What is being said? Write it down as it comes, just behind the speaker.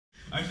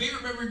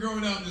favorite memory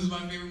growing up, this is my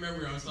favorite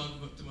memory. I was talking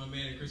to my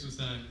man at Christmas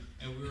time,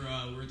 and we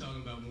were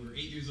talking about when we were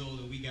 8 years old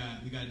and we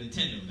got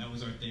Nintendo. That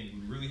was our thing.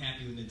 We were really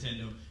happy with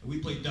Nintendo, and we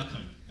played Duck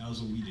Hunt. That was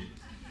what we did.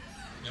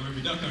 Y'all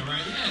remember Duck Hunt,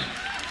 right? Yeah.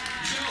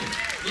 The show.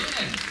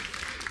 Yeah.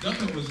 Duck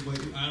Hunt was what,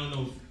 I don't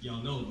know if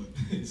y'all know,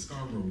 but in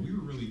Scarborough, we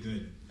were really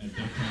good at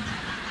Duck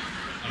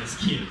Hunt as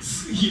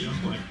kids. You know,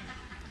 like,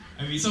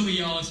 I mean, some of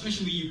y'all,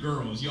 especially you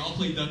girls, y'all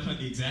play Duck Hunt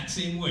the exact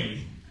same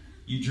way.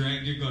 You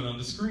dragged your gun on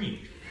the screen.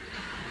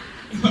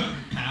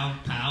 Pow,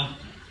 pow.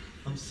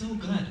 I'm so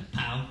good.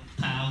 Pow,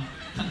 pow,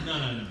 pow.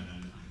 No.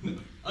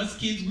 Us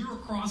kids, we were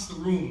across the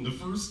room the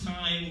first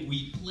time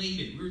we played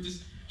it. We were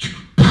just,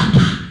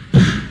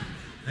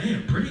 they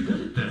are pretty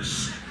good at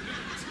this.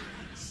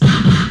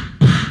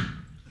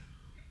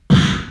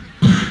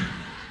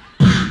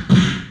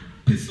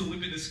 Pistol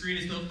whipping the screen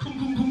and stuff. Kum,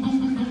 kum, kum, kum,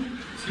 kum, kum.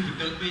 Stupid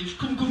duck bitch.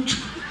 Kum, kum, kum,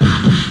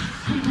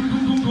 kum,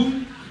 kum, kum,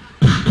 kum.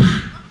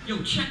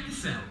 Yo, check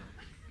this out.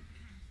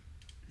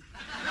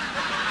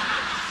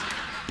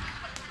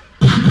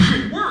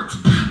 It worked.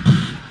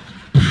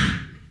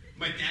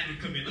 My dad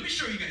would come in. Let me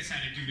show you guys how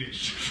to do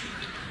this.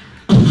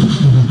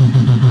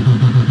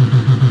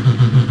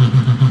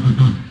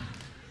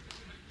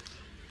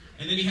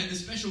 And then he had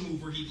this special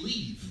move where he'd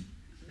leave.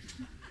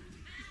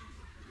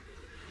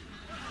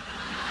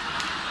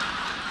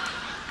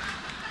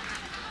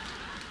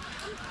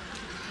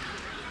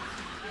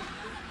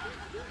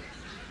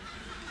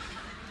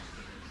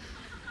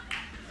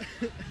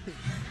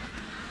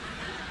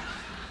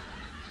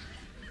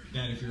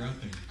 Dad, if you're out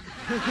there.